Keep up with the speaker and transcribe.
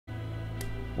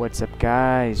What's up,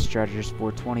 guys? Strategist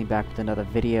 420 back with another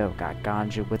video. Got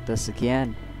Ganja with us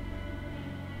again.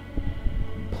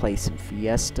 Play some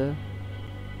Fiesta.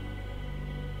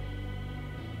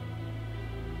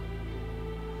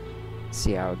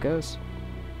 See how it goes.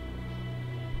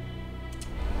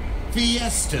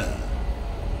 Fiesta.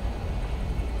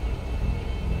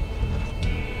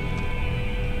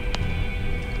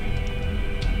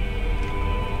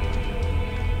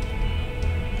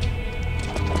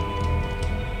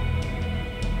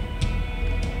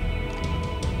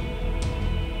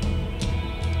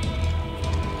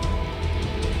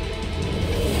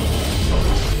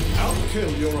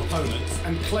 Outkill your opponents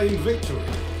and claim victory.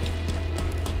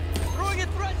 Throwing a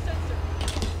threat sensor.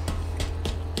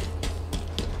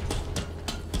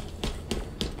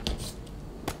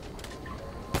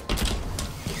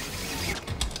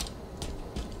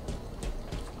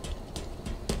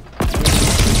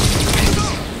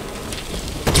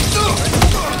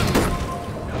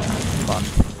 Fun.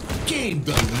 Gain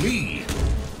the lead.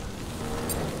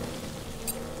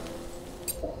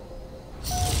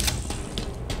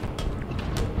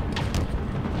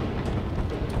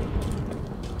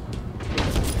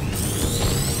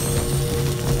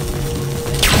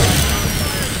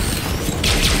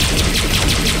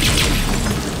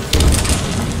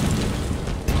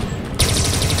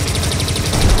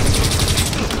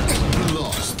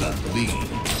 Lost the lead.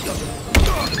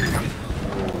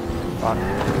 Fun.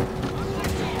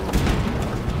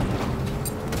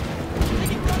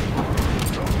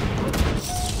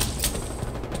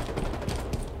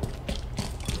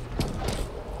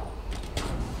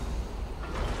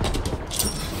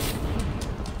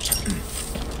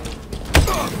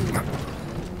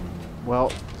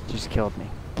 Well, just killed me.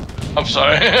 I'm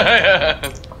sorry.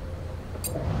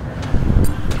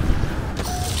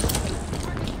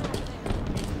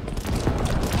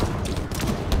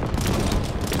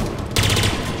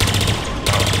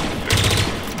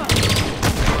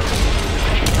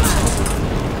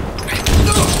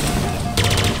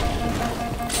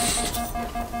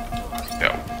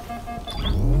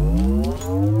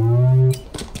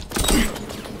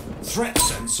 Threat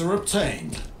sensor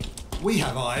obtained. We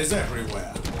have eyes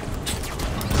everywhere.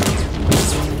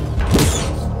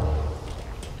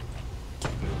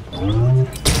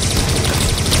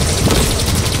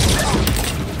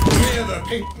 Clear the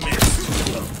pink mist.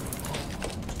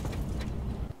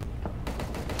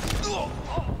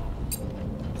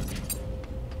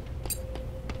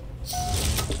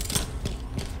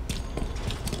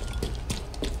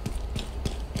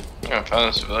 I found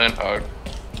a civilian hog.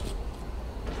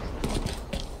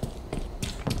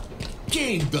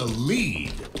 Gain the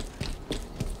lead.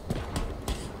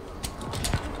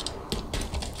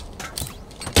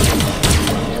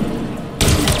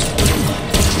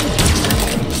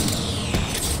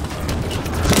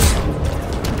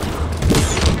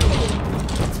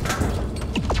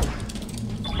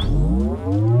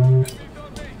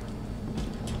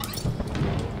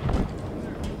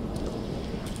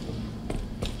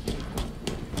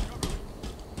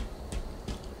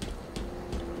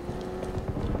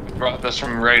 Brought this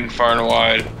from right and far and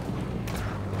wide.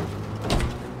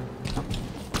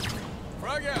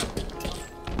 Frag out.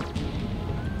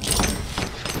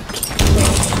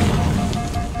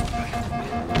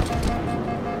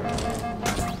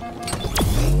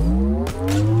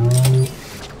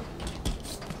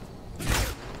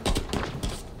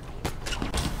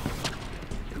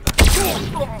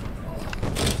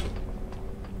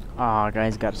 Aw,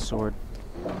 guy's got a sword.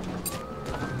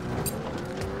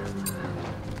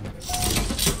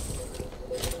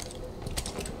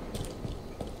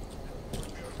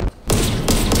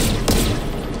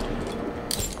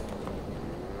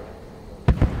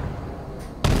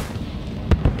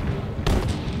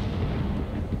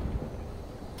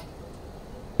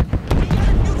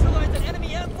 Neutralize an enemy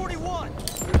M41.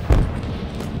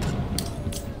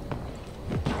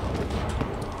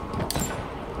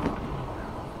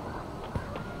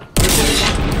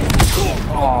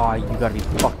 Aw, you gotta be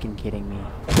fucking kidding me.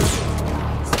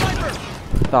 Sniper.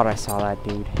 Thought I saw that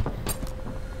dude.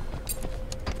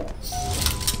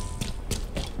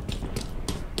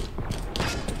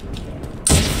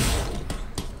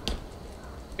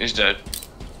 He's dead.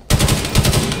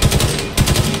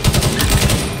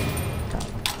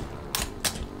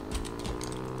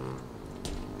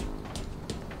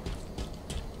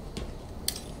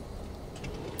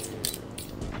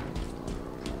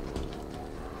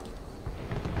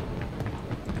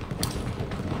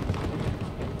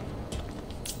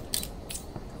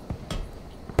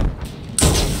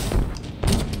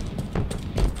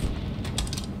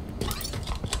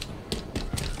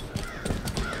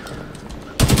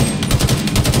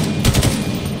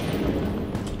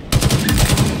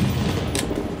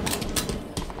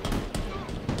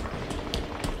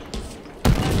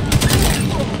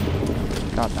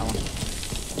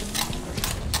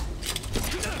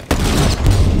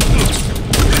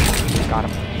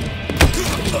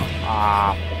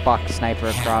 Ah, fuck, sniper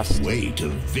across. Way to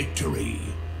victory.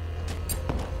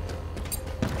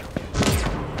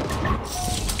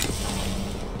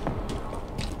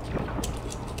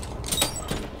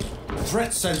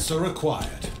 Threat sensor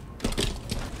acquired.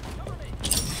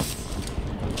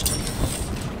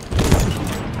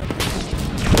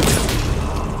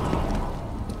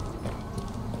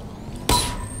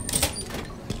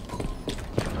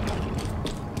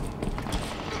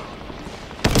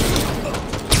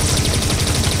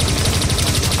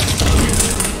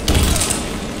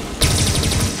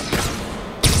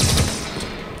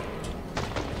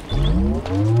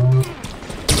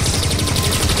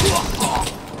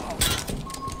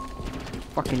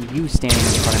 Fucking you standing in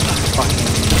front of me. Fucking.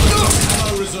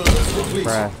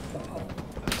 Bruh.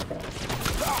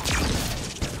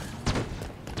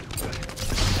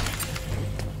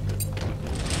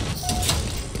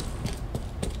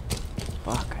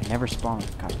 Fuck, I never spawned.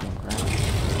 Goddamn ground.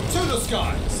 To the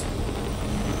skies.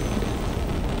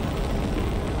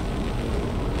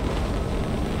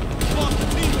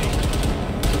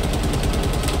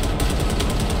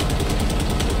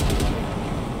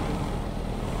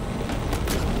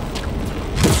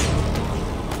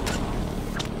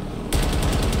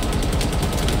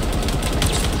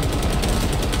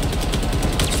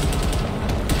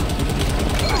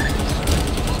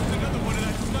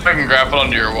 I can grapple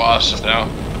onto your wasp now.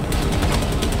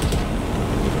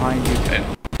 Behind you. Okay.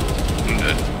 I'm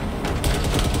dead.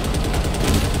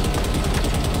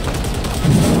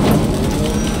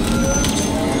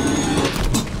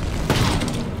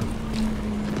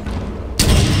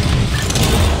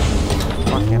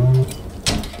 Fuck him.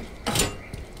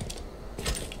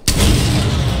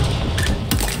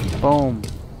 Boom.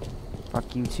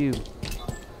 Fuck you too.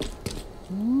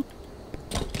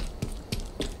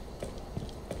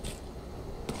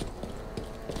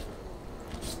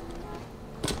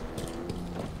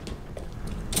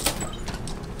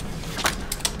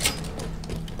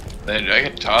 I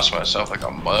could toss myself like a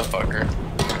motherfucker.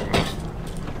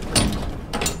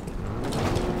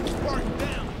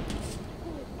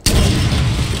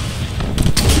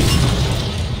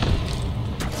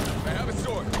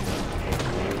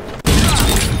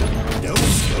 No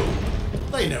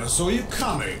scope. They never saw you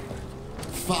coming.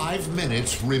 5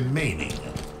 minutes remaining.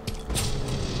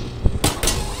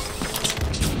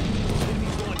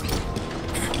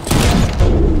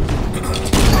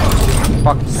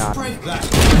 Fuck, got him. Spread that.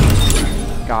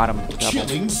 Got him. Double.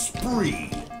 Killing spree.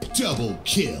 Double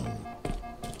kill.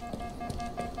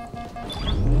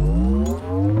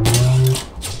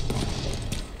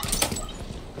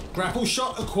 Grapple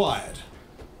shot acquired.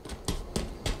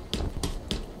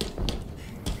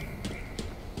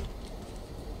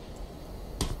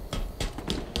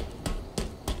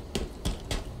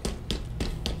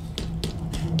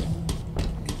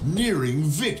 Nearing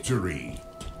victory.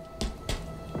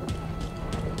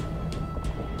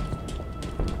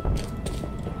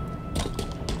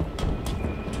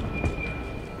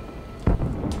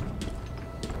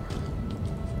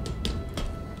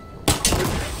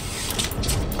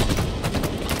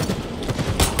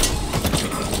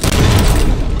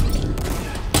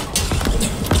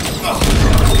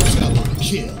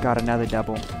 Got another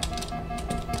double.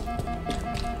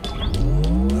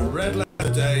 A red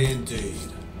letter day indeed.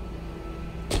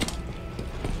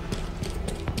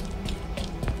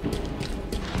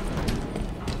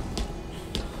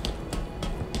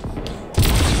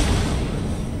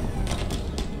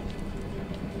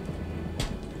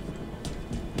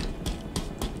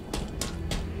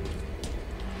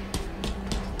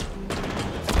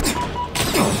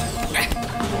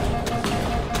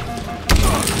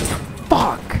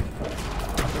 Fuck!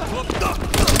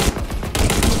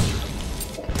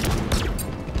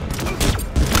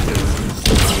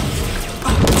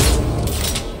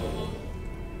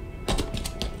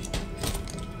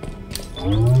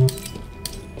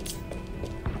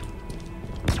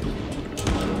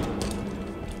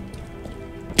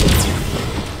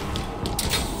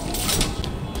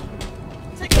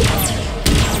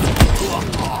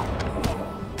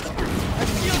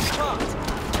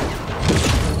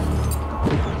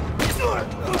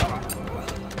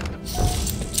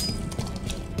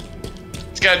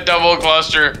 It's got double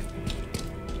cluster.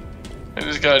 I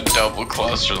just got a double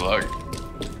cluster luck.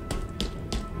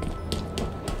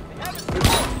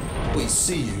 We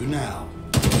see you now.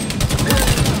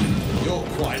 You're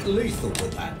quite lethal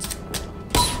with that.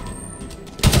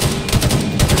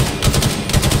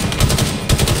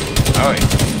 Oh, yeah.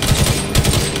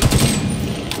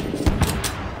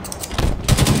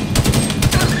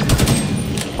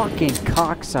 Fucking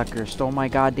cocksucker stole my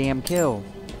goddamn kill.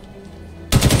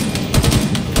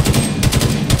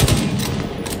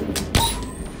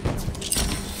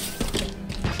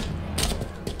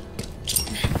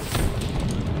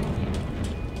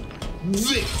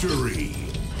 Victory!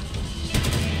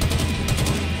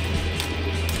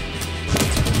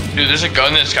 Dude, there's a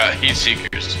gun that's got heat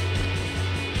seekers.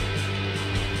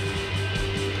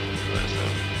 What is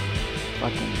that?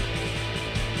 Fucking.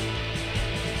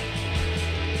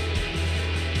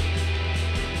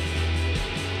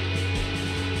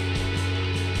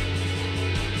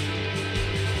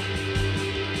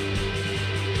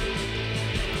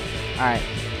 Alright.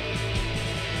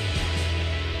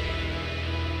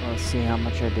 Let's see how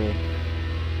much I did.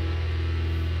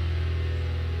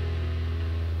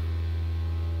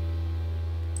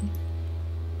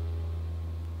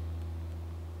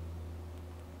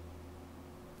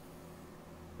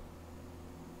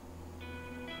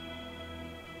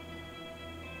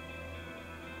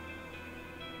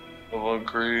 Oh,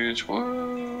 great.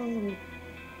 Woo!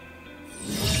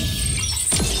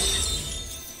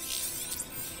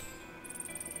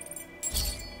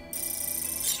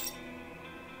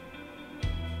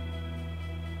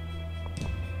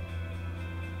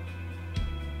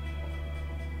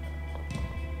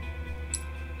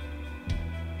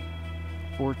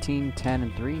 $14, $10,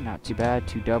 and 3, not too bad.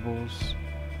 2 doubles.